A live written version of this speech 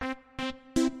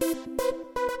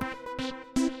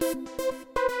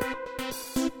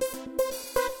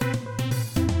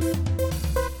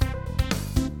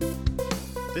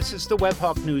This is the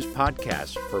WebHawk News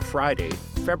Podcast for Friday,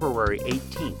 February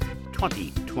 18th,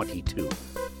 2022.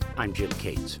 I'm Jim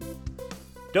Cates.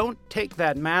 Don't take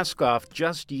that mask off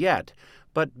just yet,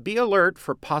 but be alert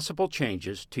for possible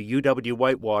changes to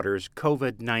UW-Whitewater's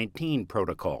COVID-19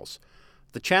 protocols.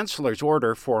 The Chancellor's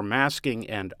order for masking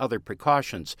and other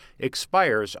precautions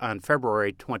expires on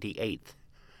February 28th.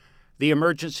 The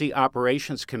Emergency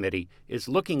Operations Committee is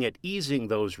looking at easing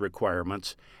those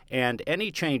requirements, and any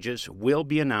changes will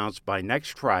be announced by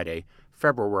next Friday,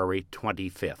 February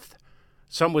 25th.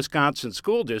 Some Wisconsin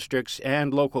school districts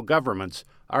and local governments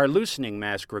are loosening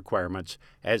mask requirements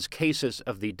as cases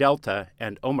of the Delta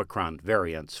and Omicron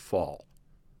variants fall.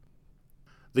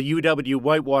 The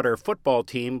UW-Whitewater football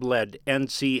team led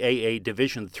NCAA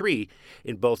Division III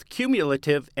in both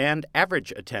cumulative and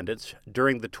average attendance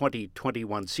during the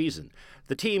 2021 season.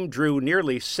 The team drew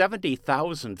nearly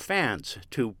 70,000 fans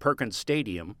to Perkins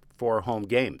Stadium for home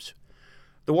games.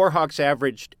 The Warhawks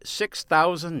averaged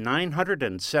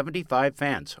 6,975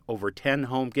 fans over 10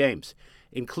 home games,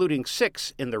 including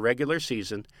 6 in the regular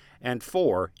season and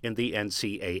 4 in the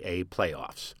NCAA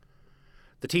playoffs.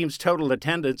 The team's total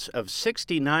attendance of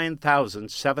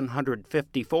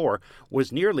 69,754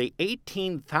 was nearly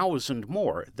 18,000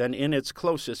 more than in its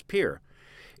closest peer.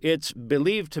 It's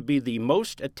believed to be the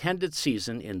most attended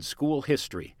season in school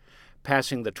history,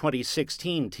 passing the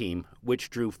 2016 team,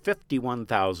 which drew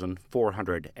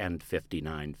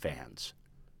 51,459 fans.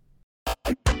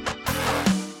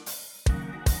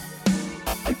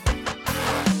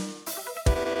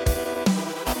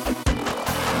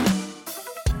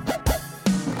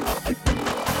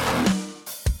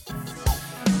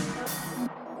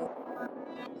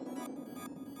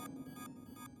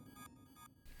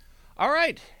 All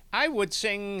right, I would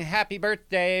sing happy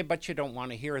birthday, but you don't want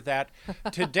to hear that.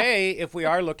 Today, if we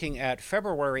are looking at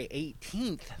February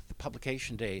 18th, the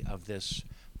publication day of this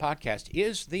podcast,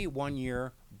 is the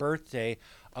one-year birthday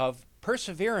of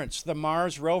Perseverance, the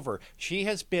Mars rover. She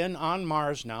has been on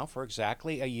Mars now for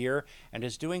exactly a year and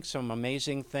is doing some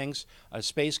amazing things.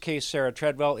 Space Case Sarah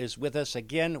Treadwell is with us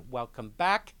again. Welcome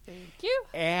back. Thank you.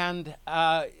 And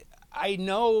I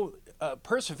know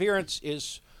Perseverance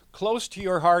is close to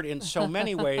your heart in so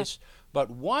many ways, but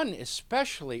one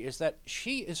especially is that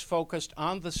she is focused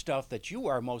on the stuff that you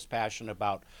are most passionate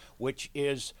about, which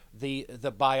is the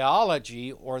biology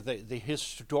or the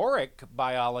historic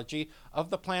biology of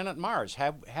the planet Mars.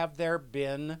 Have there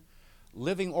been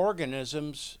living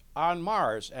organisms on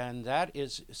Mars? And that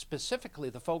is specifically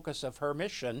the focus of her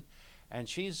mission. And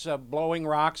she's blowing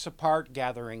rocks apart,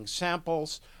 gathering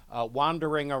samples,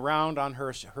 wandering around on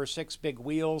her 6 big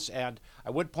wheels. And I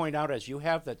would point out, as you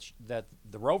have, that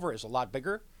the rover is a lot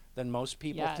bigger than most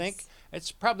people think.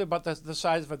 It's probably about the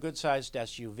size of a good-sized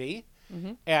SUV.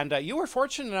 Mm-hmm. And you were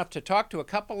fortunate enough to talk to a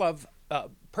couple of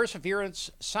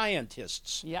Perseverance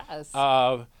scientists. Yes.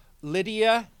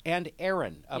 Lydia and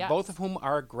Aaron, Yes. both of whom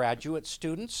are graduate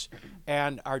students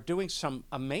and are doing some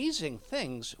amazing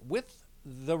things with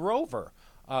the rover,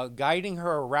 guiding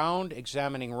her around,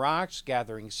 examining rocks,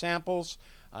 gathering samples,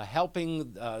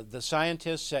 helping the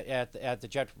scientists at the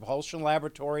Jet Propulsion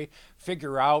Laboratory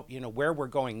figure out, where we're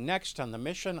going next on the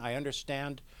mission. I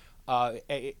understand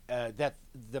that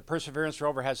the Perseverance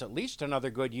rover has at least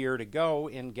another good year to go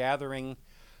in gathering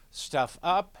stuff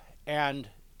up. And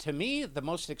to me, the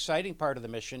most exciting part of the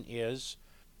mission is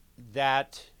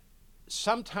that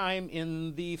sometime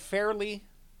in the fairly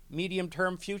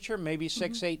medium-term future, maybe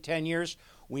 6, 8, 10 years,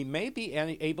 we may be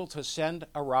able to send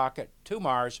a rocket to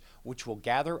Mars, which will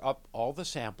gather up all the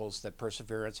samples that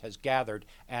Perseverance has gathered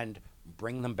and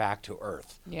bring them back to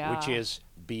Earth, which is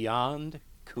beyond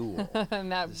cool.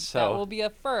 And that will be a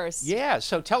first. Yeah,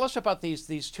 so tell us about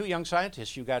these 2 young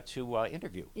scientists you got to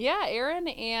interview. Yeah, Aaron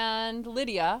and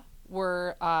Lydia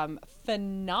were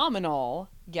phenomenal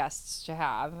guests to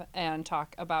have and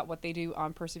talk about what they do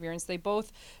on Perseverance. They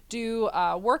both do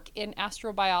work in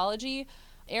astrobiology.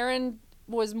 Aaron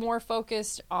was more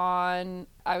focused on,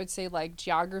 I would say, like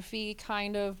geography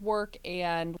kind of work,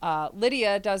 and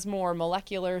Lydia does more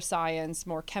molecular science,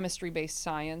 more chemistry-based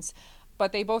science.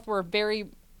 But they both were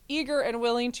very eager and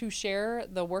willing to share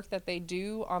the work that they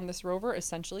do on this rover.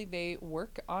 Essentially, they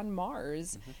work on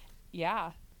Mars. Mm-hmm.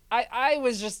 Yeah. I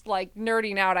was just like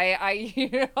nerding out.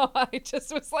 I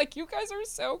just was like, you guys are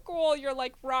so cool. You're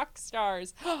like rock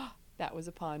stars. That was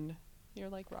a pun. You're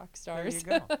like rock stars.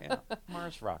 There you go. Yeah.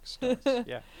 Mars rock stars.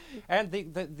 Yeah. And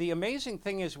the amazing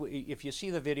thing is, if you see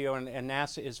the video, and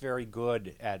NASA is very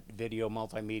good at video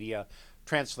multimedia,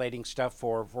 translating stuff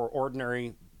for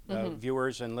ordinary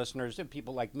viewers and listeners and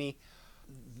people like me,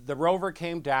 the rover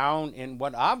came down in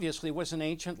what obviously was an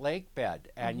ancient lake bed,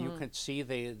 and you could see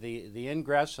the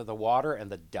ingress of the water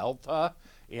and the delta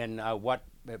in what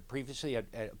previously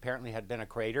apparently had been a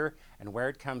crater, and where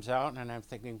it comes out. And I'm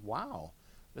thinking, wow,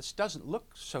 this doesn't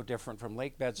look so different from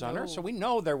lake beds on Earth. So we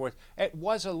know it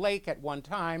was a lake at one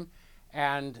time,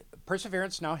 and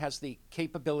Perseverance now has the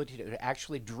capability to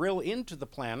actually drill into the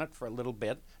planet for a little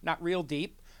bit, not real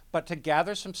deep, but to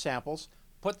gather some samples,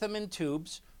 put them in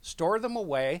tubes, store them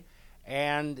away,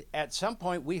 and at some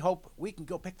point we hope we can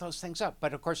go pick those things up.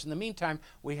 But of course, in the meantime,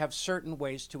 we have certain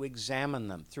ways to examine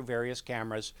them through various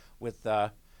cameras with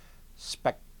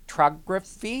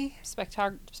spectrography.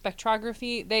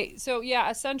 Spectrography.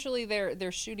 Essentially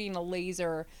they're shooting a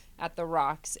laser at the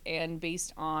rocks, and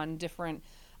based on different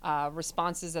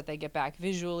responses that they get back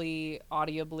visually,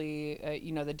 audibly,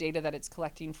 the data that it's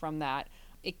collecting from that,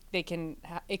 it can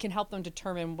help them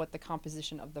determine what the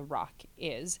composition of the rock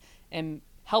is and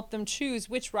help them choose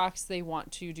which rocks they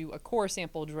want to do a core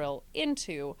sample drill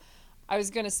into. I was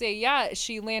going to say,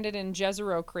 she landed in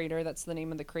Jezero Crater. That's the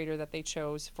name of the crater that they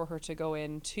chose for her to go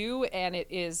into. And it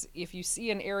is, if you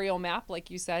see an aerial map, like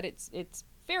you said, it's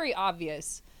very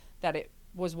obvious that it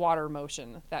was water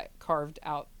motion that carved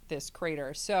out this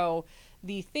crater. So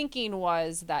the thinking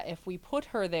was that if we put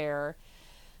her there,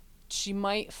 she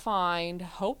might find,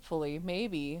 hopefully,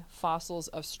 maybe, fossils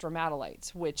of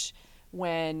stromatolites, which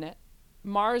when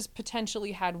Mars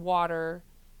potentially had water,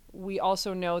 we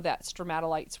also know that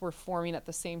stromatolites were forming at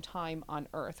the same time on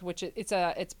Earth, which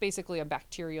it's basically a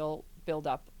bacterial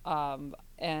buildup.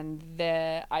 And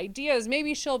the idea is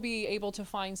maybe she'll be able to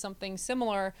find something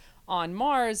similar on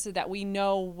Mars that we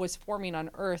know was forming on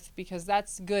Earth, because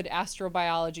that's good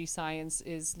astrobiology science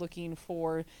is looking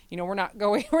for, we're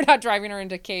not driving her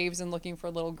into caves and looking for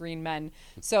little green men.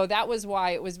 So that was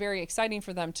why it was very exciting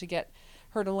for them to get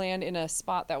her to land in a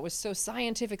spot that was so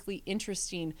scientifically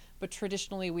interesting, but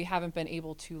traditionally we haven't been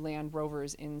able to land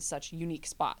rovers in such unique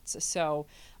spots. So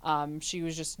she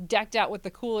was just decked out with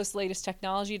the coolest, latest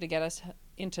technology to get us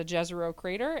into Jezero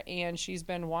Crater, and she's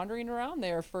been wandering around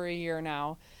there for a year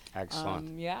now.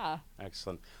 Excellent. Yeah.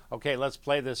 Excellent. Okay, let's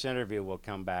play this interview. We'll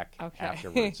come back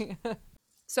afterwards.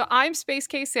 So I'm Space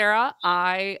K Sarah.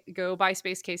 I go by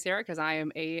Space K Sarah because I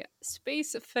am a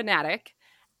space fanatic.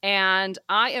 And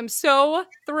I am so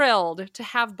thrilled to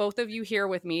have both of you here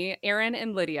with me, Aaron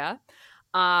and Lydia,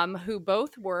 who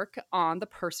both work on the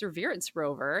Perseverance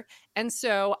rover. And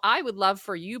so I would love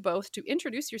for you both to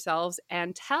introduce yourselves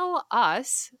and tell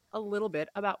us a little bit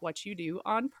about what you do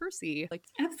on Percy.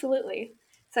 Absolutely.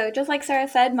 So just like Sarah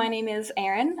said, my name is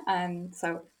Aaron.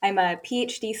 So I'm a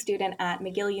PhD student at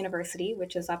McGill University,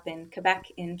 which is up in Quebec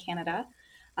in Canada.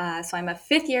 So I'm a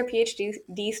fifth-year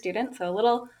PhD student, so a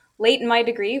little late in my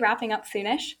degree, wrapping up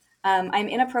soonish. I'm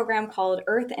in a program called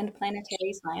Earth and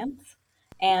Planetary Science,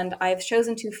 and I've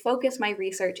chosen to focus my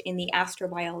research in the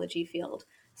astrobiology field.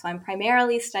 So I'm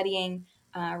primarily studying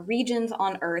regions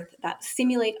on Earth that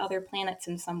simulate other planets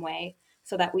in some way,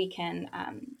 so that we can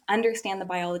understand the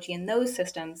biology in those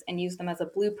systems and use them as a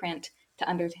blueprint to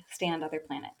understand other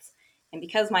planets. And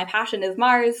because my passion is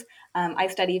Mars, I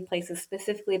study places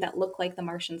specifically that look like the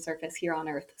Martian surface here on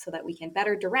Earth, so that we can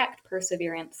better direct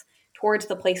Perseverance towards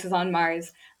the places on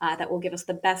Mars that will give us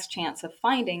the best chance of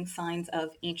finding signs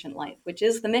of ancient life, which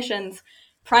is the mission's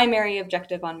primary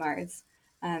objective on Mars.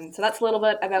 So that's a little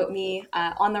bit about me.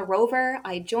 On the rover,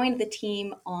 I joined the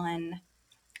team on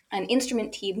an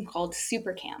instrument team called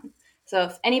SuperCam. So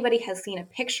if anybody has seen a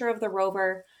picture of the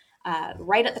rover,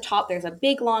 right at the top, there's a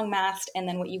big long mast, and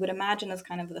then what you would imagine is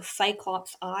kind of the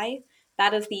Cyclops eye.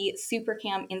 That is the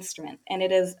SuperCam instrument, and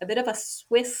it is a bit of a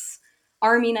Swiss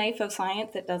Army knife of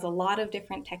science. It does a lot of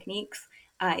different techniques.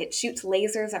 It shoots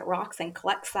lasers at rocks and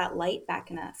collects that light back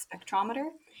in a spectrometer.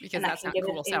 Because that's not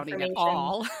cool sounding at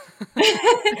all.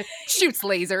 Shoots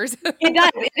lasers. It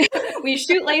does. We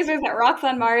shoot lasers at rocks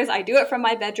on Mars. I do it from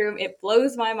my bedroom. It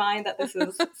blows my mind that this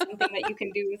is something that you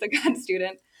can do as a grad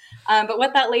student. But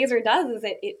what that laser does is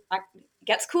it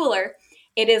gets cooler.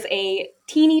 It is a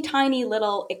teeny tiny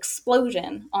little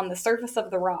explosion on the surface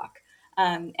of the rock.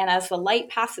 And as the light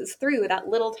passes through, that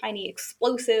little tiny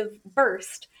explosive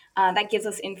burst, that gives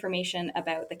us information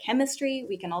about the chemistry.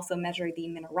 We can also measure the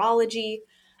mineralogy.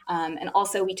 And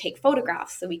also we take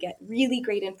photographs, so we get really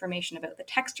great information about the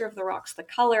texture of the rocks, the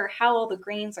color, how all the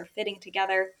grains are fitting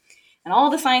together. And all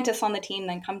the scientists on the team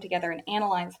then come together and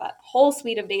analyze that whole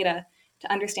suite of data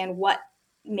to understand what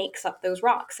makes up those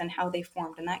rocks and how they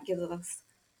formed. And that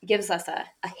gives us a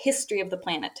history of the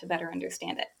planet to better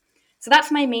understand it. So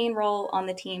that's my main role on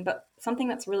the team. But something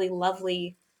that's really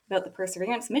lovely about the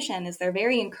Perseverance mission is they're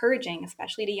very encouraging,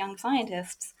 especially to young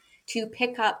scientists, to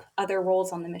pick up other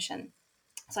roles on the mission.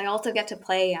 So I also get to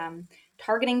play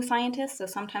targeting scientist. So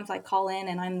sometimes I call in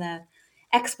and I'm the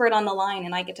expert on the line,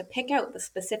 and I get to pick out the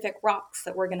specific rocks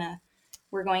that we're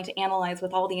going to analyze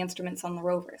with all the instruments on the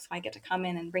rover. So I get to come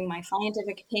in and bring my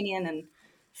scientific opinion and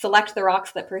select the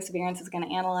rocks that Perseverance is going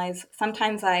to analyze.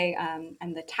 Sometimes I'm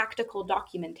the tactical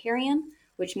documentarian,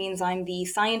 which means I'm the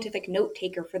scientific note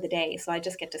taker for the day. So I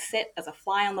just get to sit as a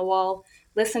fly on the wall,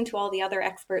 listen to all the other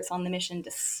experts on the mission,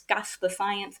 discuss the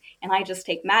science, and I just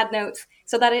take mad notes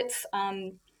so that it's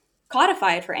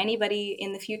codified for anybody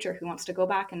in the future who wants to go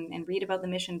back and read about the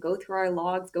mission, go through our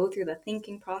logs, go through the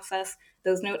thinking process.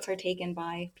 Those notes are taken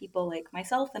by people like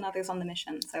myself and others on the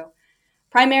mission. So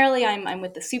primarily I'm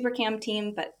with the SuperCam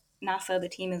team, but NASA, the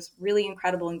team, is really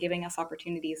incredible in giving us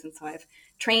opportunities. And so I've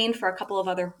trained for a couple of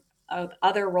other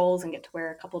roles and get to wear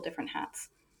a couple different hats.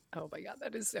 Oh my God,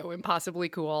 that is so impossibly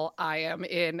cool. I am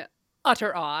in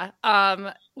utter awe.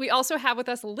 We also have with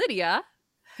us Lydia,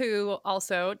 who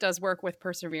also does work with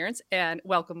Perseverance. And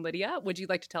welcome, Lydia. Would you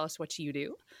like to tell us what you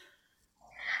do?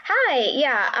 Hi,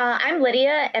 I'm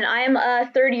Lydia, and I'm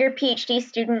a third-year PhD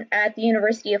student at the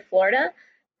University of Florida.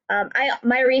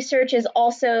 My research is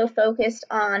also focused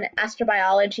on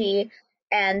astrobiology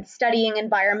and studying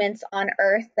environments on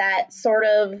Earth that sort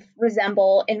of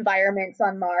resemble environments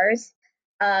on Mars.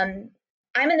 I'm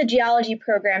in the geology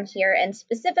program here, and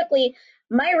specifically,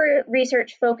 my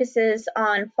research focuses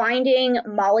on finding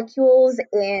molecules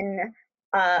in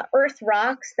Earth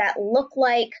rocks that look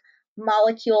like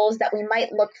molecules that we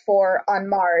might look for on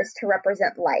Mars to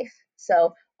represent life.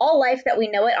 So all life that we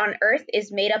know it on Earth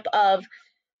is made up of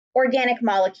organic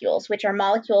molecules, which are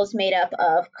molecules made up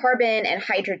of carbon and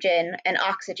hydrogen and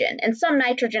oxygen, and some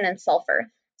nitrogen and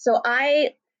sulfur. So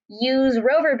I use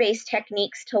rover-based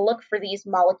techniques to look for these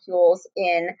molecules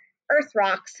in Earth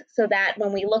rocks so that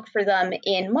when we look for them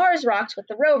in Mars rocks with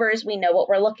the rovers, we know what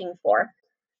we're looking for.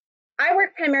 I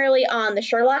work primarily on the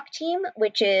SHERLOC team,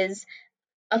 which is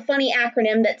a funny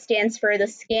acronym that stands for the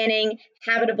Scanning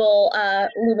Habitable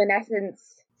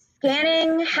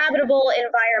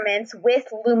Environments with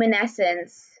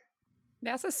Luminescence.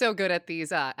 NASA's so good at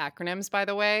these acronyms, by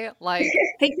the way. Like,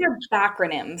 take your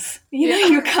backronyms.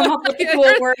 You come up with a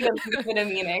cool word and give it a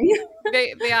meaning.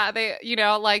 They,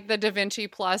 like the Da Vinci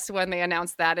Plus, when they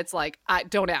announced that, it's like,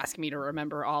 don't ask me to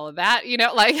remember all of that.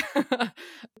 I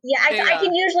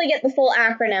can usually get the full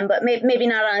acronym, but maybe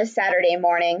not on a Saturday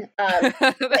morning. But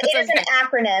it is an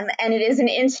acronym, and it is an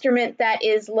instrument that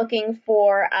is looking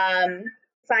for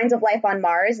signs of life on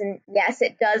Mars. And yes,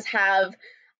 it does have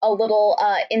a little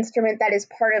instrument that is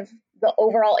part of the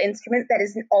overall instrument that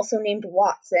is also named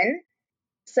Watson.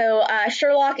 So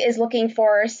SHERLOC is looking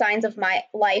for signs of my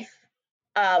life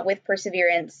with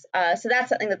Perseverance. So that's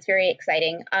something that's very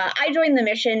exciting. I joined the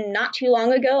mission not too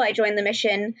long ago. I joined the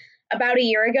mission about a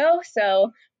year ago.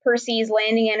 So Percy's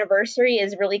landing anniversary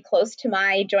is really close to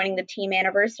my joining the team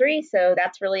anniversary. So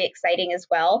that's really exciting as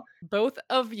well. Both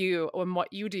of you and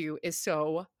what you do is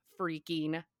so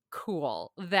freaking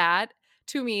cool. That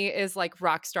to me is like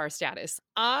rock star status.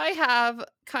 I have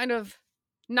kind of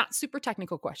not super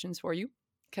technical questions for you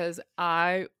because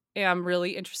I am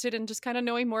really interested in just kind of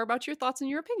knowing more about your thoughts and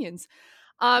your opinions.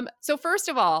 So first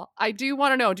of all, I do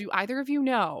want to know, do either of you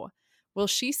know, will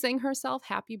she sing herself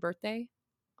happy birthday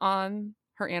on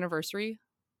her anniversary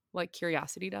like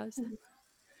Curiosity does?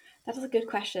 That is a good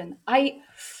question.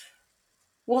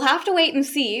 We'll have to wait and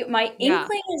see. My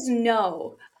inkling is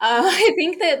no. I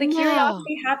think that the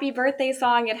Curiosity happy birthday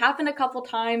song, it happened a couple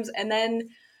times, and then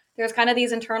there's kind of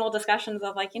these internal discussions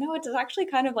of like, it's actually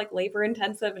kind of like labor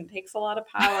intensive and takes a lot of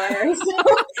power. So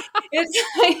it's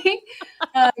like,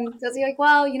 so it's like,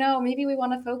 well, maybe we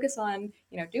want to focus on,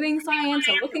 doing science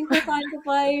and looking for signs of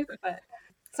life.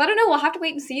 So I don't know. We'll have to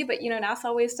wait and see. But, NASA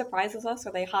always surprises us,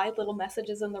 or they hide little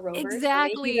messages in the rovers.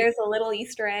 Exactly. So maybe there's a little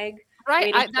Easter egg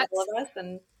waiting for all of us.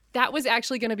 And that was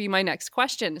actually going to be my next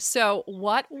question. So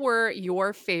what were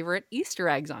your favorite Easter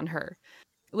eggs on her?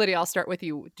 Lydia, I'll start with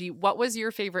you. What was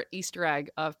your favorite Easter egg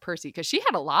of Percy? Because she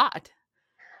had a lot.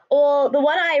 Well, the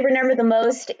one I remember the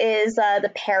most is the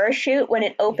parachute when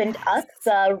it opened up.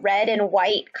 The red and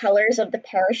white colors of the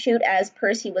parachute as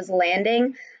Percy was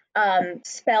landing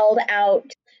spelled out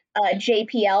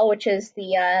JPL, which is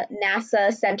the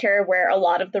NASA center where a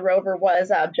lot of the rover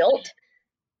was built.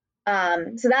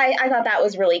 So I thought that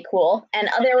was really cool. And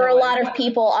there were a lot of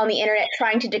people on the internet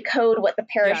trying to decode what the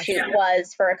parachute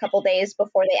was for a couple days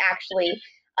before they actually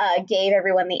gave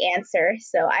everyone the answer.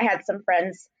 So I had some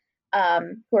friends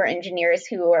who are engineers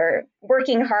who were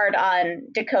working hard on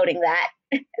decoding that.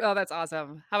 Oh, that's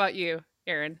awesome. How about you,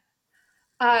 Erin?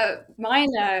 Mine,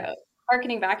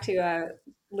 harkening back to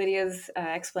Lydia's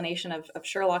explanation of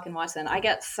Sherlock and Watson. I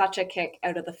get such a kick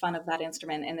out of the fun of that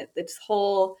instrument and its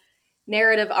whole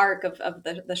narrative arc of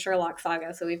the Sherlock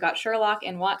saga. So we've got Sherlock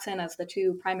and Watson as the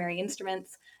two primary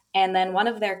instruments, and then one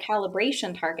of their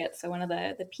calibration targets, so one of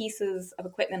the pieces of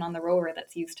equipment on the rover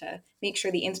that's used to make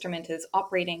sure the instrument is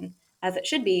operating as it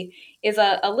should be, is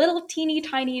a little teeny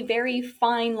tiny, very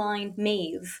fine lined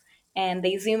maze. And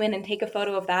they zoom in and take a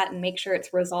photo of that and make sure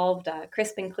it's resolved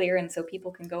crisp and clear, and so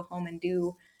people can go home and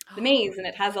do the maze. And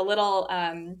it has a little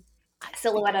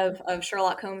silhouette of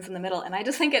Sherlock Holmes in the middle, and I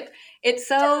just think it's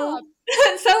so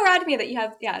it's so rad to me that you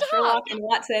have Sherlock and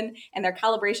Watson, and their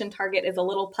calibration target is a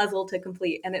little puzzle to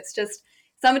complete, and it's just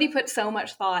somebody put so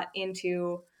much thought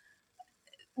into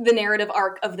the narrative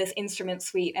arc of this instrument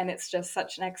suite, and it's just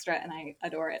such an extra, and I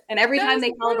adore it. And every time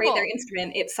they calibrate their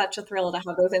instrument, it's such a thrill to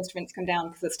have those instruments come down,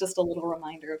 because it's just a little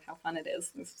reminder of how fun it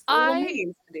is. It's just a little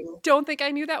maze to do. Don't think I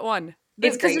knew that one.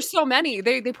 It's because there's so many.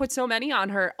 They put so many on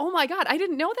her. Oh my God, I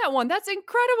didn't know that one. That's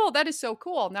incredible. That is so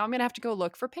cool. Now I'm going to have to go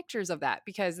look for pictures of that,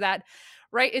 because that,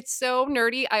 right, it's so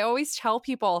nerdy. I always tell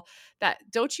people that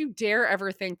don't you dare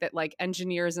ever think that like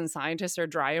engineers and scientists are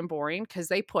dry and boring, because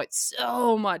they put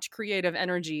so much creative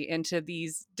energy into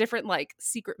these different like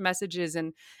secret messages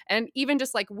and even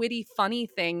just like witty, funny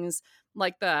things,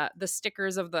 like the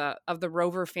stickers of the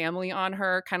rover family on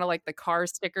her, kind of like the car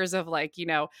stickers of like, you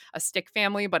know, a stick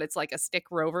family, but it's like a stick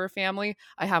rover family.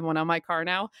 I have one on my car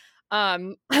now.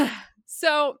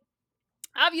 So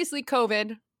obviously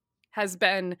COVID has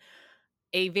been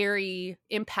a very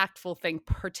impactful thing,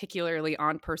 particularly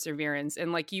on Perseverance.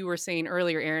 And like you were saying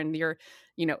earlier, Erin, you're,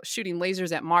 you know, shooting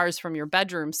lasers at Mars from your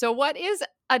bedroom. So what is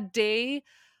a day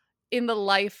in the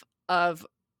life of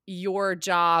your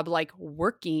job, like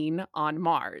working on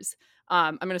Mars?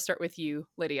 I'm going to start with you,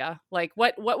 Lydia. Like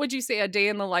what would you say a day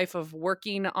in the life of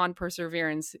working on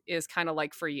Perseverance is kind of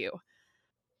like for you?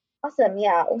 Awesome.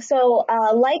 Yeah. So,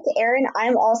 like Erin,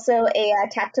 I'm also a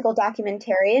tactical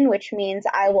documentarian, which means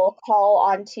I will call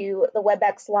onto the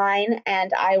WebEx line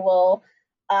and I will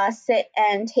sit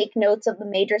and take notes of the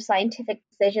major scientific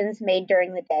decisions made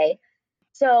during the day.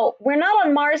 So we're not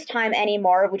on Mars time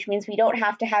anymore, which means we don't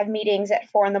have to have meetings at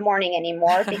 4 a.m.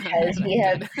 anymore, because we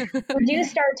have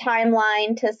reduced our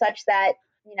timeline to such that,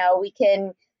 you know, we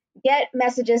can get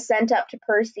messages sent up to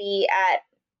Percy at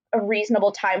a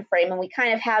reasonable time frame, and we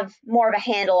kind of have more of a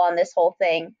handle on this whole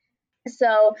thing.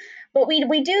 So, but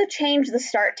we do change the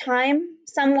start time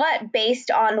somewhat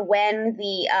based on when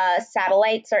the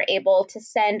satellites are able to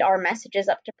send our messages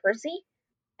up to Percy.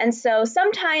 And so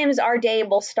sometimes our day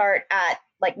will start at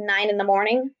like 9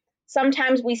 a.m.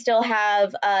 Sometimes we still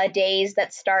have days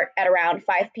that start at around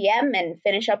 5 p.m. and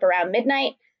finish up around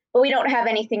midnight, but we don't have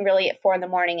anything really at 4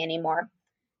 a.m. anymore.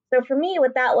 So for me,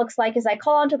 what that looks like is I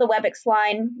call onto the WebEx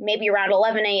line maybe around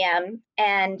 11 a.m.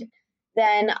 and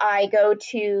then I go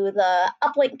to the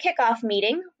uplink kickoff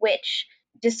meeting, which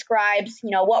describes, you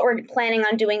know, what we're planning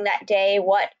on doing that day,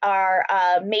 what our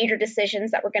major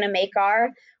decisions that we're going to make are,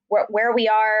 where we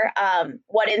are,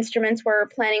 what instruments we're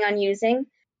planning on using.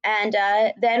 And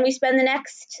then we spend the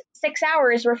next 6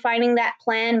 hours refining that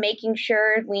plan, making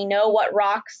sure we know what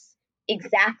rocks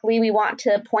exactly we want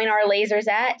to point our lasers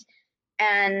at.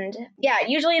 And yeah, it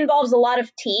usually involves a lot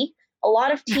of tea and a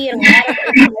lot of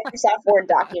Microsoft Word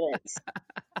documents.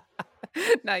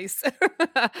 Nice.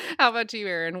 How about you,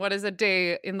 Erin? What does a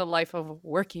day in the life of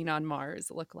working on Mars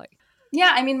look like?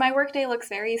 Yeah, I mean, my workday looks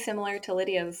very similar to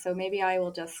Lydia's, so maybe I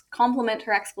will just complement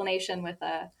her explanation with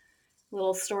a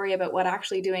little story about what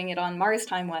actually doing it on Mars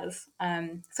time was.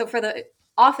 So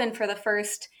often for the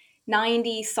first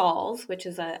 90 sols, which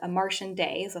is a Martian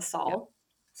day, is a sol. Yep.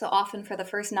 So often for the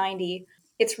first 90,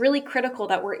 it's really critical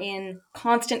that we're in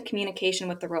constant communication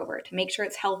with the rover to make sure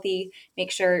it's healthy,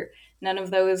 make sure none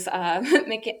of those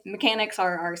mechanics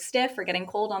are stiff or getting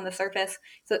cold on the surface.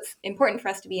 So it's important for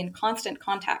us to be in constant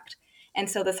contact. And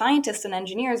so the scientists and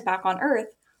engineers back on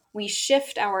Earth, we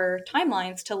shift our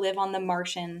timelines to live on the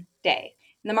Martian day.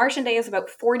 And the Martian day is about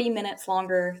 40 minutes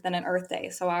longer than an Earth day.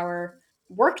 So our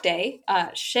work day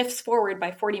shifts forward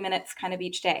by 40 minutes kind of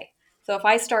each day. So if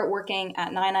I start working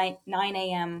at 9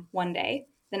 a.m. one day,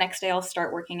 the next day I'll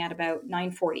start working at about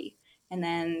 9:40. And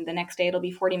then the next day it'll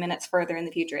be 40 minutes further in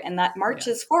the future. And that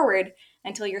marches forward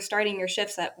until you're starting your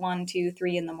shifts at 1, 2,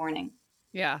 3 in the morning.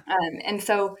 Yeah. And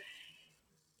so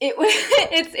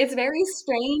it's very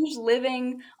strange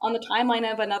living on the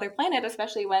timeline of another planet,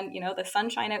 especially when, you know, the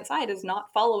sunshine outside is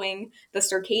not following the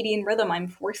circadian rhythm I'm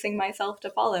forcing myself to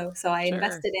follow. So I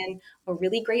invested in a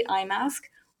really great eye mask,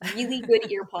 really good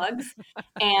earplugs.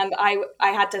 And I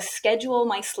had to schedule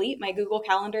my sleep. My Google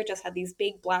Calendar just had these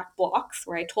big black blocks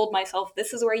where I told myself,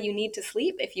 this is where you need to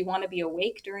sleep if you want to be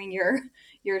awake during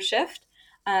your shift.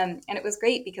 And it was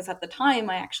great because at the time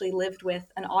I actually lived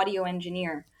with an audio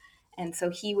engineer. And so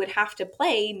he would have to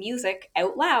play music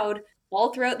out loud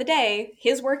all throughout the day,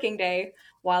 his working day,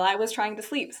 while I was trying to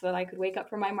sleep so that I could wake up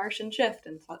for my Martian shift.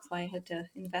 And so that's why I had to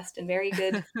invest in very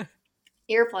good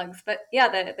earplugs. But yeah,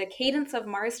 the cadence of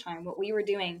Mars time, what we were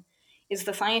doing is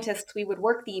the scientists, we would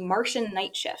work the Martian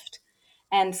night shift.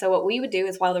 And so what we would do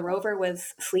is while the rover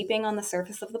was sleeping on the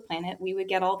surface of the planet, we would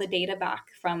get all the data back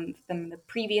from the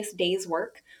previous day's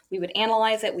work. We would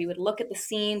analyze it. We would look at the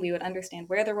scene. We would understand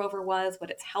where the rover was,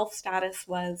 what its health status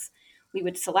was. We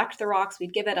would select the rocks.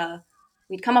 We'd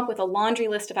come up with a laundry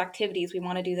list of activities we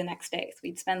want to do the next day. So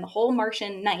we'd spend the whole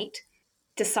Martian night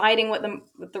deciding what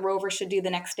the rover should do the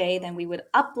next day. Then we would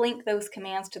uplink those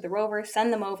commands to the rover,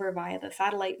 send them over via the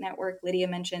satellite network Lydia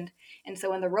mentioned. And so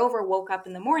when the rover woke up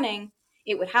in the morning,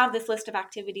 it would have this list of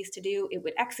activities to do, it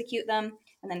would execute them,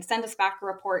 and then send us back a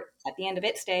report at the end of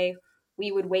its day.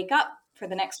 We would wake up for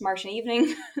the next Martian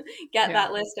evening, get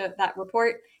that list of that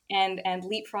report, and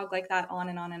leapfrog like that on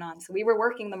and on and on. So we were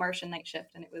working the Martian night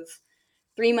shift, and it was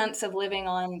 3 months of living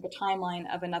on the timeline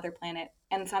of another planet.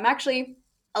 And so I'm actually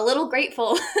a little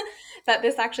grateful that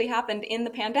this actually happened in the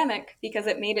pandemic because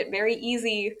it made it very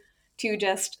easy to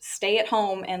just stay at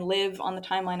home and live on the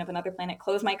timeline of another planet,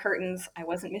 close my curtains. I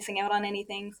wasn't missing out on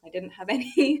anything. So I didn't have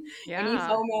any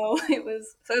FOMO. It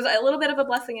was a little bit of a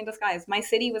blessing in disguise. My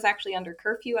city was actually under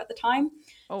curfew at the time.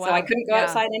 So I couldn't go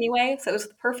outside anyway. So it was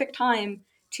the perfect time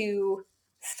to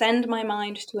send my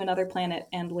mind to another planet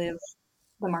and live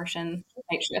the Martian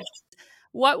night shift.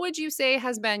 What would you say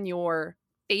has been your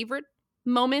favorite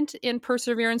moment in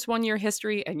Perseverance 1 year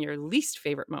history and your least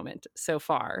favorite moment so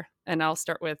far? And I'll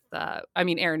start with,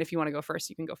 Erin, if you want to go first,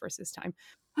 you can go first this time.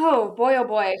 Oh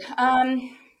boy.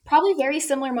 Probably very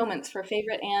similar moments for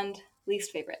favorite and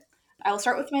least favorite. I'll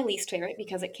start with my least favorite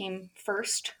because it came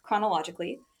first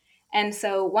chronologically. And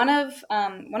so one of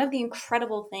the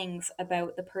incredible things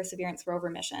about the Perseverance rover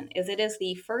mission is it is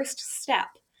the first step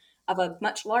of a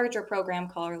much larger program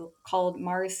called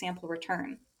Mars Sample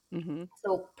Return. Mm-hmm.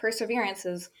 So Perseverance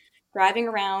is driving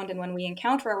around, and when we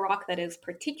encounter a rock that is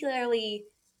particularly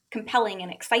compelling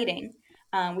and exciting,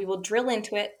 we will drill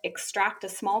into it, extract a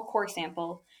small core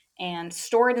sample, and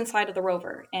store it inside of the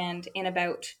rover. And in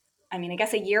about, I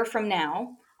guess a year from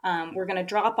now, we're going to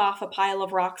drop off a pile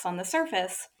of rocks on the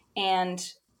surface,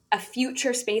 and a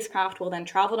future spacecraft will then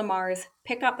travel to Mars,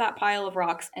 pick up that pile of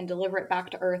rocks, and deliver it back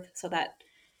to Earth so that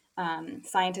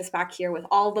scientists back here with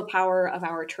all the power of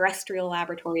our terrestrial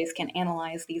laboratories can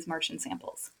analyze these Martian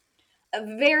samples. A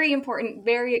very important,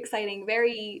 very exciting,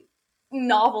 very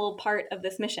novel part of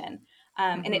this mission.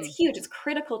 And it's huge. It's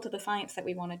critical to the science that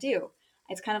we want to do.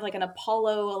 It's kind of like an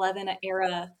Apollo 11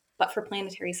 era, but for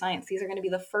planetary science. These are going to be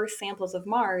the first samples of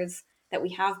Mars that we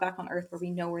have back on Earth where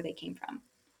we know where they came from.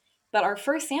 But our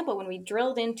first sample, when we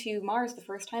drilled into Mars the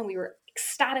first time, we were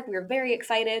ecstatic. We were very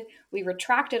excited. We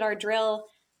retracted our drill,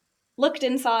 looked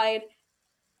inside,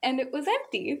 and it was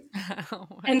empty.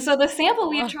 And so the sample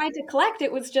we had tried to collect,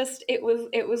 it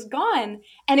was gone.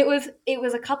 And it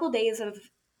was a couple days of,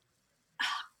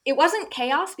 it wasn't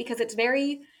chaos because it's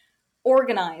very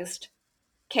organized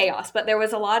chaos, but there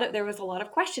was a lot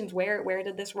of questions. Where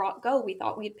did this rock go? We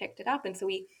thought we'd picked it up. And so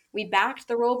we backed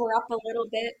the rover up a little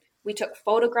bit. We took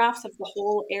photographs of the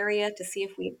whole area to see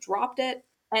if we had dropped it.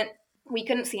 And we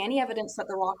couldn't see any evidence that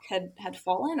the rock had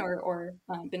fallen or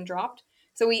been dropped.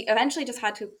 So we eventually just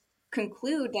had to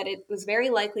conclude that it was very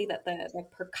likely that the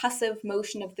percussive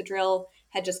motion of the drill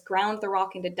had just ground the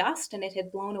rock into dust and it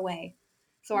had blown away.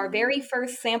 So our very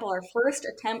first sample, our first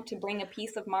attempt to bring a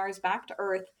piece of Mars back to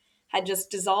Earth had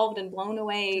just dissolved and blown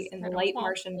away in the light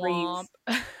Martian breeze.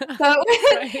 So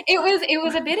it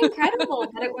was a bit incredible,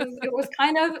 but it was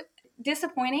kind of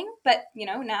disappointing. But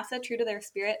NASA, true to their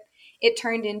spirit, it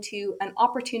turned into an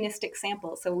opportunistic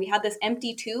sample. So we had this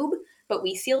empty tube, but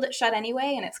we sealed it shut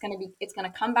anyway, and it's going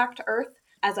to come back to Earth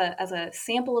as a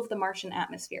sample of the Martian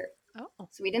atmosphere. Oh,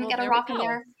 so we didn't get a rock in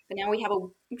there, but now we have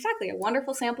a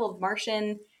wonderful sample of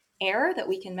Martian air that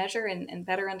we can measure and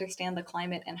better understand the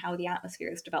climate and how the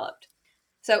atmosphere is developed.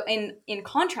 So in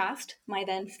contrast, my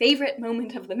then favorite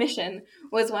moment of the mission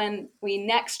was when we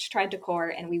next tried to core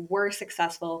and we were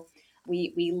successful.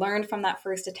 We learned from that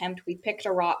first attempt. We picked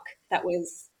a rock that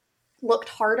looked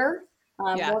harder,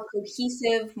 more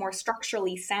cohesive, more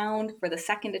structurally sound. For the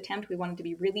second attempt, we wanted to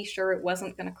be really sure it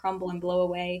wasn't going to crumble and blow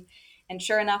away. And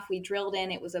sure enough, we drilled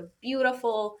in. It was a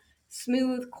beautiful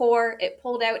smooth core. It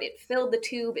pulled out, it filled the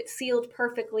tube, it sealed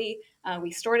perfectly.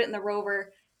 We stored it in the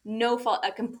rover. No fault,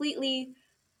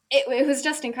 it was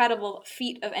just incredible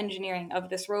feat of engineering of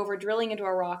this rover drilling into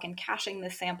a rock and caching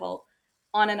this sample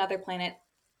on another planet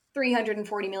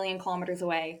 340 million kilometers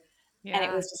away. Yeah. And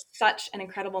it was just such an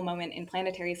incredible moment in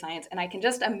planetary science. And I can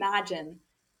just imagine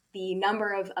the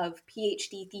number of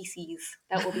PhD theses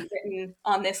that will be written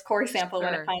on this core sample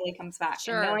when it finally comes back.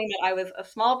 And knowing that I was a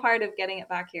small part of getting it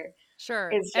back here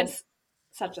is just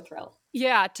such a thrill.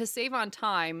 Yeah, to save on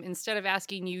time, instead of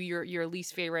asking you your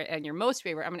least favorite and your most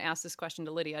favorite, I'm going to ask this question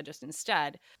to Lydia just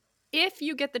instead. If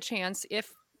you get the chance,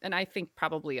 and I think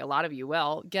probably a lot of you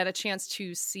will, get a chance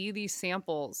to see these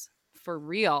samples for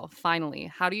real, finally,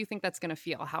 how do you think that's going to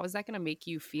feel? How is that going to make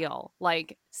you feel?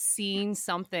 Like seeing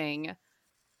something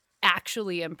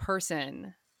actually in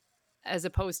person, as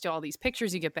opposed to all these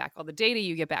pictures you get back, all the data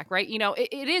you get back, right? You know,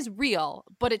 it is real,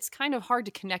 but it's kind of hard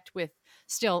to connect with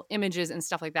still images and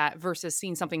stuff like that versus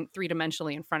seeing something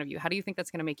three-dimensionally in front of you. How do you think that's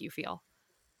going to make you feel?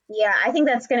 Yeah, I think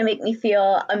that's going to make me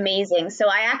feel amazing. So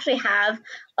I actually have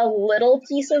a little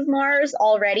piece of Mars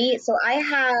already. So I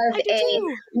have a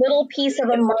little piece of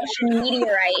a Martian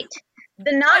meteorite.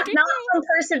 Not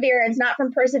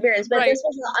from Perseverance, but right. This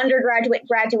was an undergraduate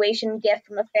graduation gift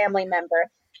from a family member.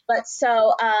 But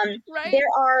so there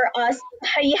are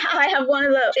I have one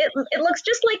of those. It looks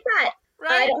just like that.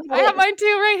 Right. I have mine too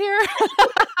right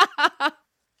here.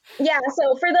 Yeah,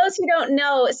 so for those who don't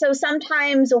know, so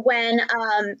sometimes when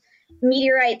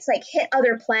meteorites like hit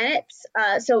other planets,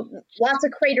 so lots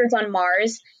of craters on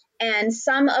Mars, and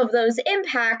some of those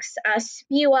impacts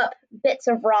spew up bits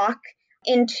of rock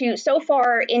so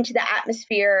far into the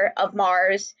atmosphere of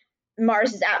Mars.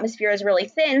 Mars's atmosphere is really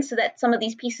thin, so that some of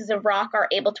these pieces of rock are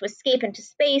able to escape into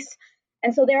space.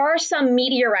 And so there are some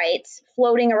meteorites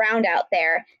floating around out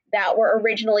there that were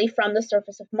originally from the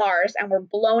surface of Mars and were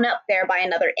blown up there by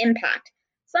another impact.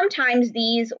 Sometimes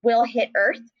these will hit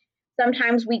Earth.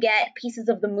 Sometimes we get pieces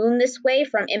of the moon this way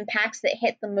from impacts that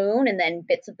hit the moon, and then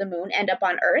bits of the moon end up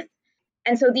on Earth.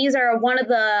 And so these are one of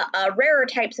the rarer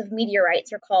types of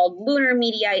meteorites. Are called lunar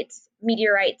meteorites,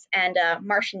 and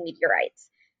Martian meteorites.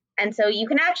 And so you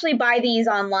can actually buy these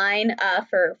online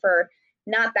for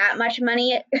not that much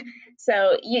money.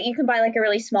 So you can buy like a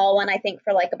really small one, I think,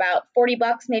 for like about $40,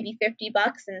 maybe $50.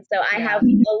 And so I have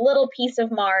a little piece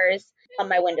of Mars on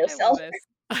my windowsill.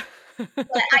 But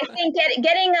I think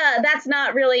getting that's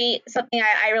not really something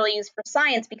I really use for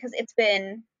science, because it's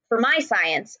been for my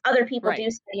science. Other people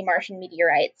do study Martian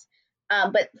meteorites.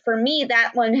 But for me,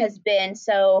 that one has been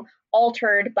so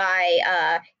altered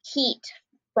by heat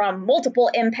from multiple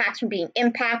impacts, from being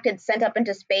impacted, sent up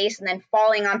into space, and then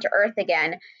falling onto Earth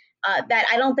again, that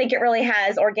I don't think it really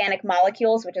has organic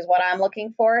molecules, which is what I'm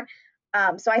looking for.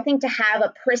 So I think to have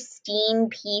a pristine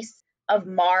piece of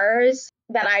Mars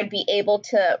that I'd be able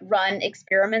to run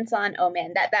experiments on, oh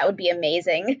man, that would be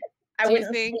amazing. Do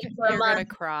you think you're going to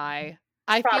cry?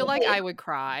 I feel like I would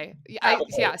cry.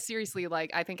 Yeah, seriously,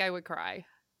 like I think I would cry.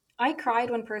 I cried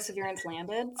when Perseverance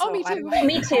landed. So me too.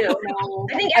 Me too.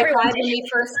 I think I cried when we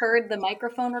first heard the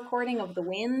microphone recording of the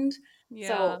wind. Yeah.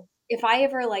 So if I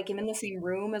ever am in the same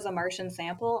room as a Martian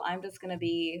sample, I'm just going to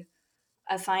be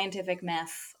a scientific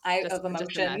mess of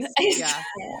emotion.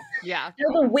 Yeah.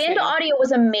 The wind audio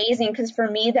was amazing, because for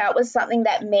me that was something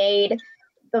that made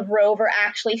the rover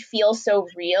actually feel so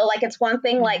real. Like it's one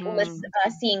thing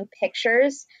seeing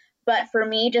pictures. But for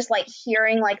me, just like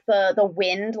hearing like the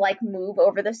wind like move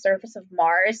over the surface of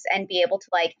Mars and be able to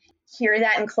like hear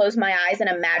that and close my eyes and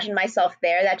imagine myself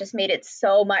there, that just made it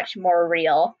so much more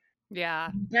real.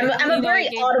 Yeah. I'm a very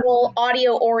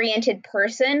audio oriented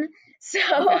person.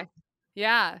 So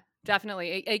yeah,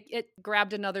 definitely. It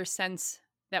grabbed another sense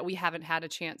that we haven't had a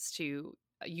chance to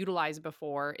utilize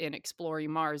before in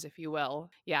exploring Mars, if you will.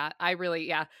 Yeah,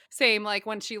 same. Like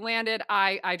when she landed,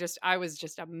 I was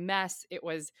just a mess. It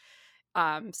was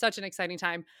such an exciting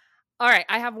time. All right,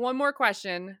 I have one more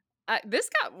question. This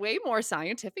got way more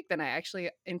scientific than I actually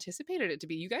anticipated it to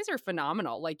be. You guys are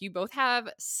phenomenal. Like you both have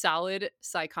solid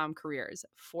SciComm careers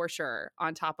for sure,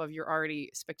 on top of your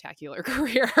already spectacular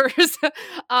careers.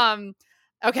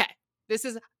 Okay, this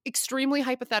is extremely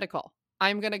hypothetical.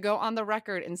 I'm going to go on the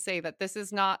record and say that this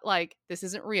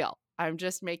isn't real. I'm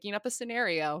just making up a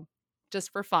scenario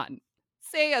just for fun.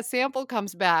 Say a sample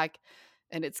comes back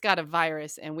and it's got a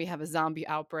virus and we have a zombie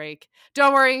outbreak.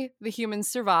 Don't worry, the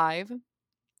humans survive.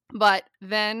 But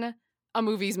then a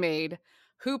movie's made.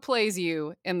 Who plays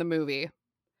you in the movie?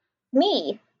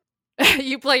 Me.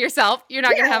 You play yourself? You're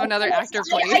not going to have another actor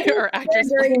play you or actress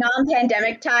during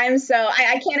non-pandemic times, so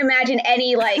I can't imagine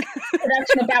any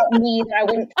production about me that I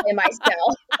wouldn't play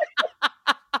myself.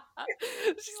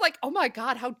 She's like, oh my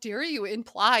God, how dare you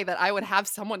imply that I would have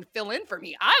someone fill in for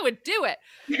me? I would do it.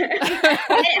 It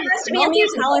has to be a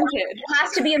musical. Talented. It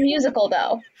has to be a musical,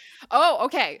 though. Oh,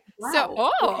 okay.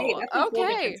 Wow.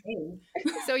 Okay.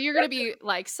 So you're going to be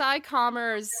like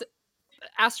PsyCommers,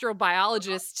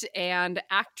 astrobiologists, and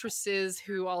actresses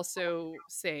who also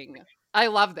sing. I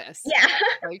love this. Yeah.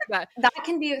 Like that. That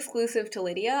can be exclusive to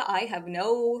Lydia. I have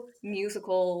no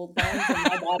musical bones in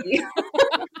my body.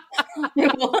 I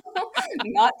will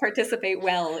not participate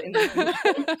well in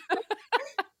the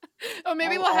Oh,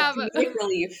 maybe we'll have comedic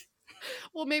relief.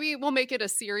 well, maybe we'll make it a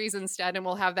series instead, and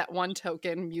we'll have that one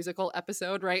token musical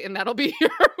episode, right? And that'll be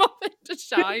your moment to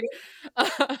shine.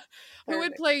 Who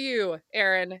would play you,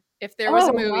 Erin, if there was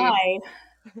a movie?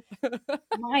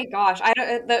 My gosh, I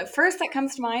don't. The first that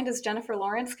comes to mind is Jennifer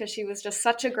Lawrence, because she was just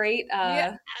such a great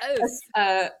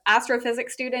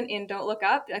astrophysics student in Don't Look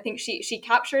Up. I think she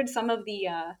captured some of the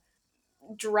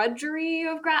drudgery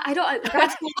of grad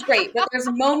school is great, but there's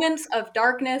moments of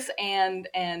darkness and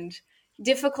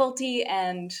difficulty,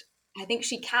 and I think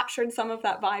she captured some of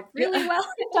that vibe really well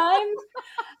at times.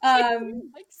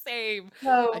 Like same.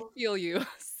 So, I feel you.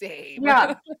 Same.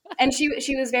 Yeah, and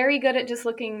she was very good at just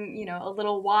looking, a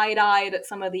little wide-eyed at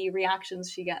some of the reactions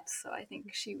she gets. So I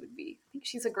think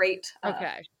she's a great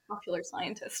popular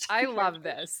scientist. I love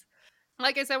this.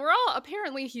 Like I said, we're all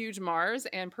apparently huge Mars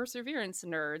and Perseverance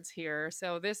nerds here.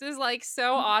 So this is like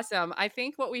so awesome. I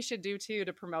think what we should do too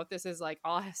to promote this is like,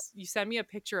 you send me a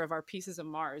picture of our pieces of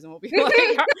Mars and we'll be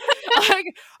like,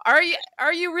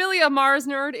 are you really a Mars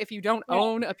nerd if you don't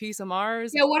own a piece of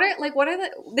Mars? Yeah,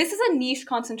 this is a niche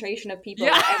concentration of people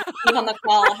that everyone on the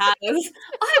call has. I've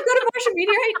got a Martian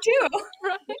meteorite too.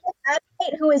 Right.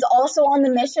 Who is also on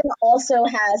the mission also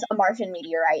has a Martian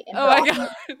meteorite. Oh my God.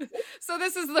 So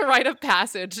this is the rite of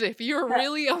passage. If you're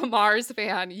really a Mars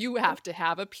fan, you have to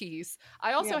have a piece.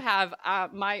 I also have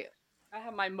my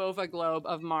MOVA globe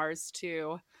of Mars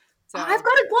too. So I've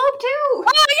got a globe too.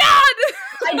 Oh my God!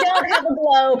 I don't have a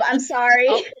globe. I'm sorry.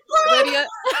 Lydia.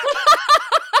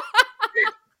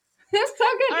 That's so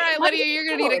good. All right, Lydia, you're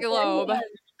gonna need a globe.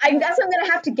 I guess I'm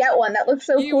gonna have to get one. That looks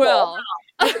so cool. You will.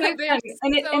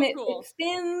 It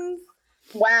spins.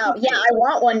 Wow. Yeah, I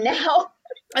want one now.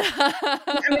 I'm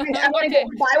gonna go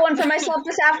buy one for myself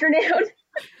this afternoon.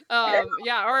 Or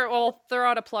we'll throw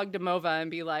out a plug to MOVA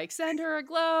and be like, send her a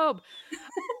globe.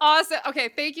 Awesome. Okay,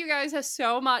 thank you guys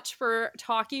so much for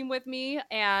talking with me.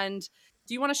 And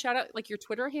do you want to shout out like your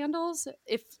Twitter handles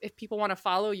if people want to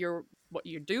follow what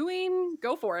you're doing?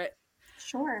 Go for it.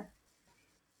 Sure.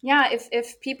 Yeah,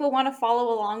 if people want to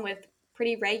follow along with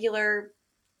pretty regular,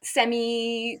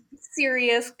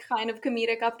 semi-serious kind of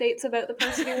comedic updates about the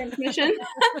Perseverance mission,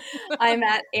 I'm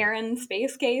at Erin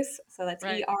Space Case. So that's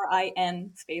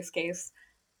ERIN Space Case.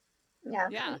 Yeah.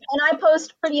 And I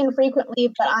post pretty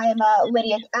infrequently, but I'm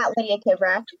Lydia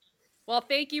Kivrak. Well,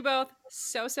 thank you both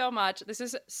so much. This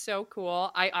is so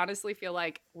cool. I honestly feel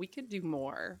like we could do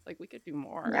more.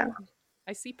 Yeah.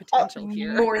 I see potential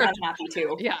here. More than happy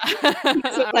to. Yeah.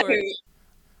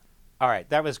 All right,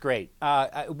 that was great.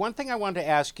 One thing I wanted to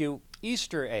ask you,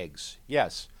 Easter eggs.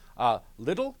 Yes.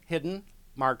 Little hidden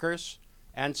markers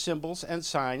and symbols and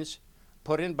signs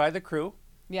put in by the crew.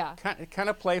 Yeah. Kind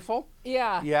of playful.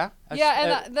 Yeah. Yeah.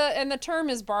 Yeah, and the term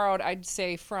is borrowed, I'd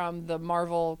say, from the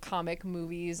Marvel comic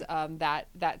movies.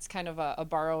 That's kind of a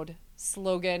borrowed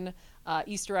slogan.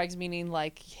 Easter eggs meaning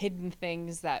like hidden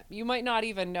things that you might not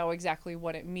even know exactly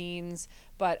what it means.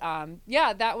 But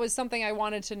that was something I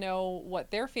wanted to know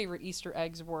what their favorite Easter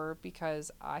eggs were,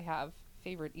 because I have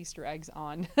favorite Easter eggs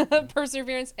on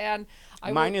Perseverance, and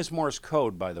mine is Morse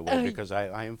code, by the way, because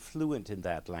I am fluent in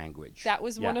that language. That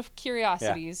was one of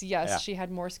Curiosity's. Yeah. Yes, she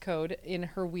had Morse code in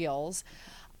her wheels.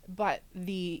 But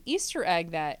the Easter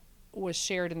egg that was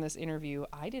shared in this interview,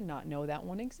 I did not know that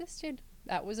one existed.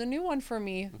 That was a new one for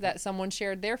me, that someone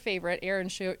shared their favorite. Erin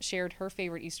shared her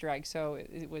favorite Easter egg. So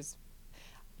it was,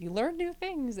 you learn new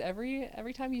things every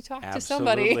time you talk to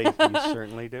somebody. Absolutely, you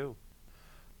certainly do.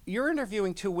 You're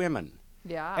interviewing two women.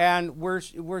 Yeah. And we're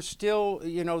still,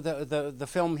 the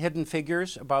film Hidden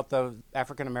Figures, about the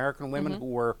African American women who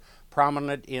were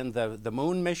prominent in the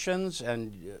moon missions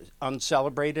and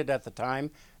uncelebrated at the time,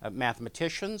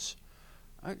 mathematicians.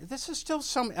 This is still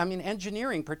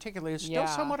engineering particularly is still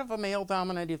somewhat of a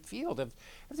male-dominated field.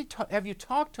 Have you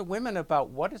talked to women about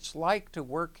what it's like to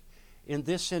work in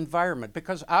this environment?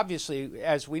 Because obviously,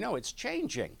 as we know, it's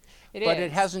changing. But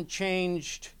it hasn't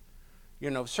changed,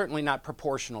 certainly not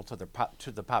proportional to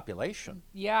the population.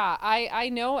 Yeah, I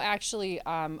know actually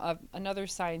another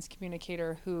science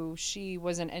communicator who she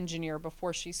was an engineer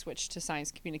before she switched to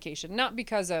science communication, not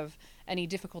because of any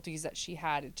difficulties that she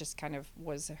had. It just kind of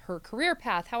was her career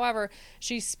path. However,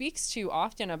 she speaks to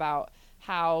often about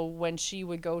how when she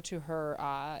would go to her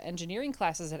engineering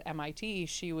classes at MIT,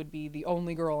 she would be the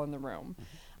only girl in the room.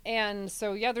 And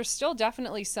so, yeah, there's still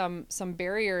definitely some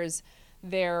barriers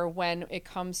there when it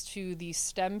comes to these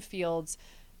STEM fields.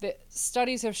 The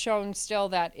studies have shown still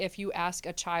that if you ask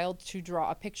a child to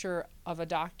draw a picture of a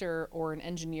doctor or an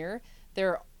engineer,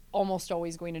 they're almost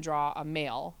always going to draw a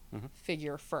male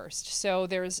figure first. So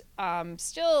there's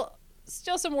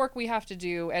still some work we have to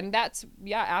do. And that's,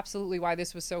 absolutely why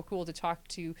this was so cool to talk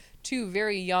to two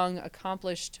very young,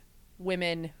 accomplished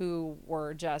women who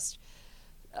were just...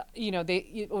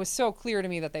 it was so clear to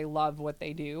me that they love what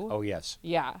they do. Oh, yes.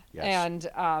 Yeah. Yes.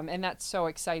 And that's so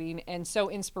exciting and so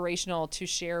inspirational to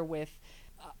share with,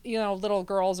 little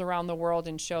girls around the world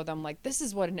and show them, like, this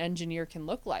is what an engineer can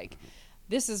look like.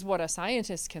 This is what a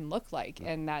scientist can look like.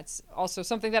 And that's also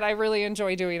something that I really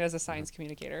enjoy doing as a science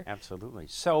communicator. Absolutely.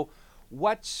 So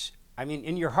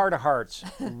in your heart of hearts,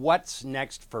 what's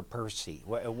next for Percy?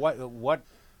 What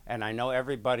and I know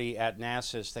everybody at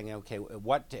NASA is thinking, okay,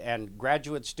 and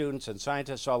graduate students and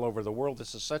scientists all over the world,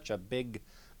 this is such a big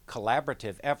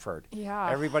collaborative effort. Yeah.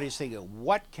 Everybody's thinking,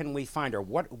 what can we find, or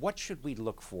what should we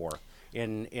look for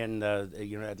in the,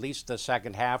 at least the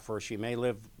second half, or she may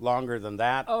live longer than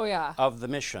that. Oh, yeah. Of the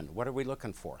mission? What are we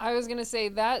looking for? I was going to say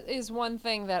that is one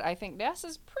thing that I think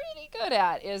NASA's pretty good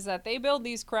at, is that they build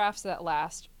these crafts that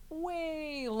last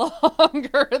way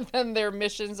longer than their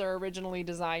missions are originally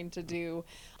designed to do.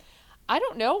 I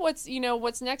don't know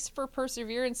what's next for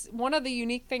Perseverance. One of the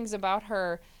unique things about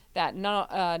her that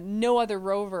no other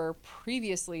rover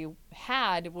previously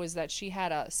had was that she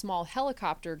had a small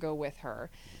helicopter go with her.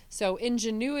 So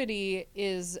Ingenuity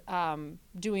is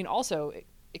doing also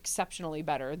exceptionally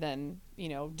better than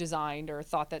designed or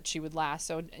thought that she would last.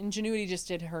 So Ingenuity just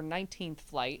did her 19th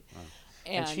flight. Wow.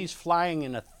 And she's flying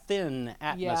in a thin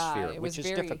atmosphere, yeah, which is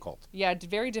difficult. Yeah,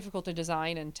 very difficult to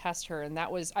design and test her. And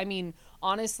that was,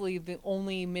 honestly, the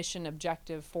only mission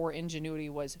objective for Ingenuity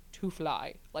was to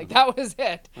fly. Like, that was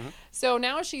it. So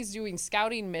now she's doing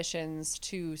scouting missions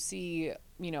to see,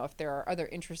 if there are other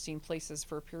interesting places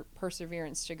for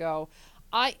Perseverance to go.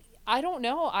 I don't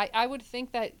know. I would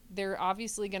think that they're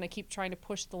obviously going to keep trying to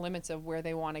push the limits of where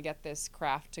they want to get this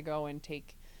craft to go and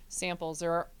take samples.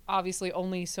 There are obviously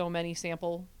only so many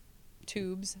sample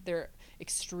tubes. They're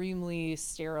extremely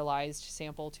sterilized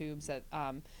sample tubes that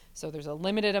so there's a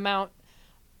limited amount.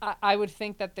 I would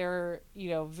think that they're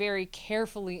very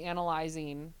carefully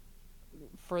analyzing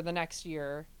for the next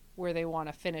year where they want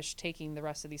to finish taking the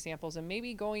rest of these samples and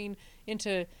maybe going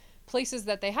into places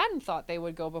that they hadn't thought they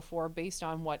would go before based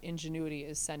on what Ingenuity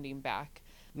is sending back.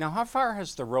 Now, how far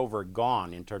has the rover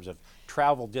gone in terms of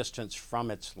travel distance from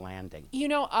its landing?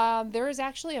 There is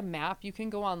actually a map. You can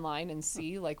go online and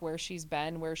see like where she's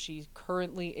been, where she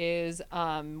currently is,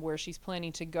 where she's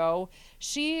planning to go.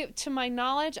 She, to my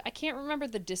knowledge, I can't remember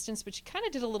the distance, but she kind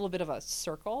of did a little bit of a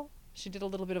circle. She did a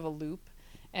little bit of a loop.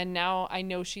 And now I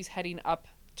know she's heading up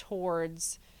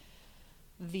towards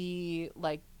the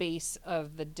base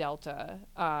of the delta.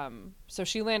 So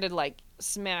she landed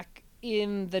smack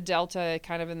in the delta,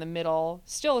 kind of in the middle,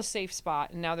 still a safe spot,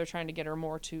 and now they're trying to get her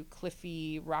more to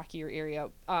cliffy, rockier area.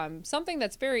 Something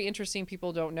that's very interesting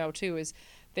people don't know too is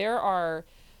there are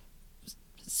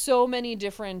so many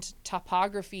different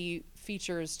topography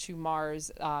features to Mars,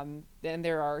 and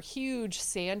there are huge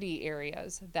sandy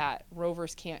areas that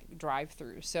rovers can't drive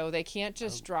through. So they can't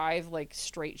just drive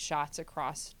straight shots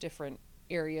across different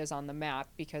areas on the map,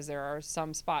 because there are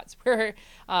some spots where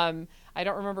I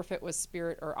don't remember if it was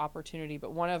Spirit or Opportunity,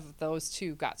 but one of those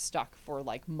two got stuck for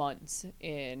months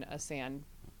in a sand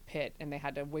pit, and they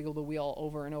had to wiggle the wheel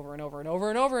over and over and over and over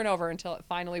and over and over until it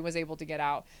finally was able to get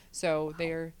out. So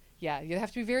you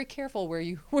have to be very careful where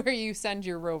you send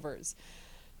your rovers,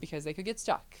 because they could get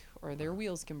stuck or their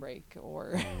wheels can break.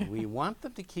 Or we want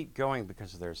them to keep going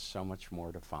because there's so much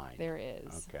more to find. There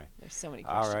is. Okay. There's so many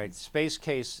questions. All right. Space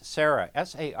Case Sarah,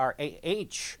 Sarah.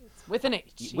 With an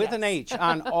H. With an H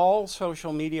on all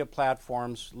social media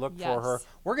platforms. Look for her.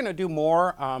 We're going to do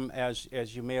more.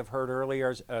 As you may have heard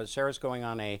earlier, Sarah's going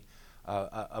on a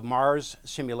Mars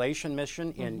simulation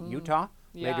mission in Utah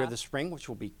later this spring, which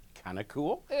will be kind of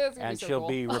cool. And she'll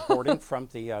be reporting from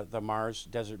the Mars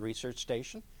Desert Research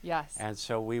Station. Yes. And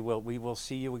so we will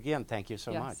see you again. Thank you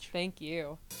so much. Thank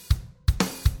you.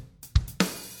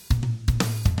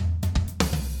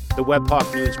 The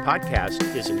WebHawk News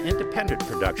Podcast is an independent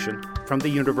production from the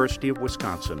University of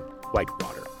Wisconsin,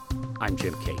 Whitewater. I'm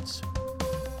Jim Cates.